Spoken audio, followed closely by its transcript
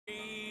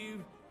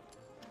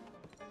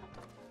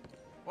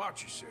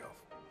Watch yourself.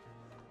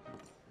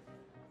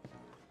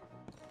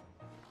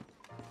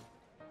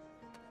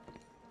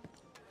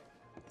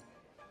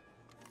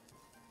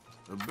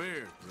 A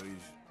beer, please.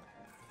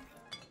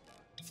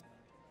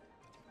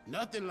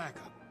 Nothing like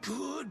a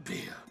good beer.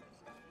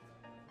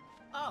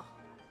 Oh.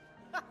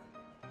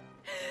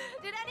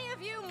 Did any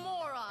of you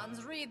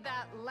morons read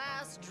that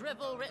last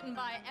drivel written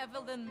by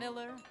Evelyn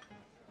Miller?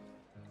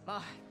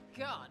 My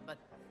God, but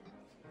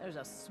there's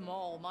a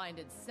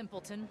small-minded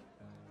simpleton.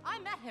 I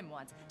met him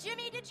once.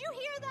 Jimmy, did you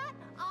hear that?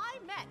 I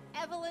met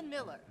Evelyn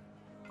Miller.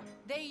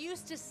 They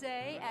used to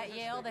say at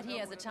Yale that he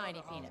has a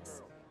tiny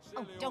penis.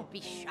 Oh, don't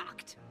be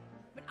shocked.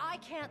 But I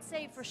can't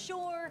say for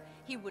sure.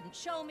 He wouldn't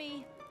show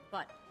me.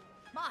 But,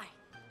 my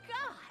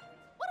God,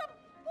 what a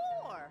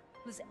bore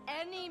was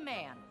any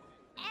man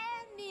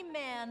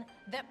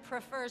that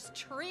prefers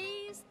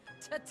trees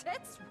to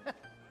tits,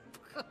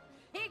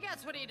 he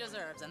gets what he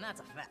deserves, and that's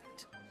a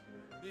fact.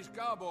 These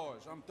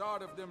cowboys, I'm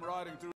tired of them riding through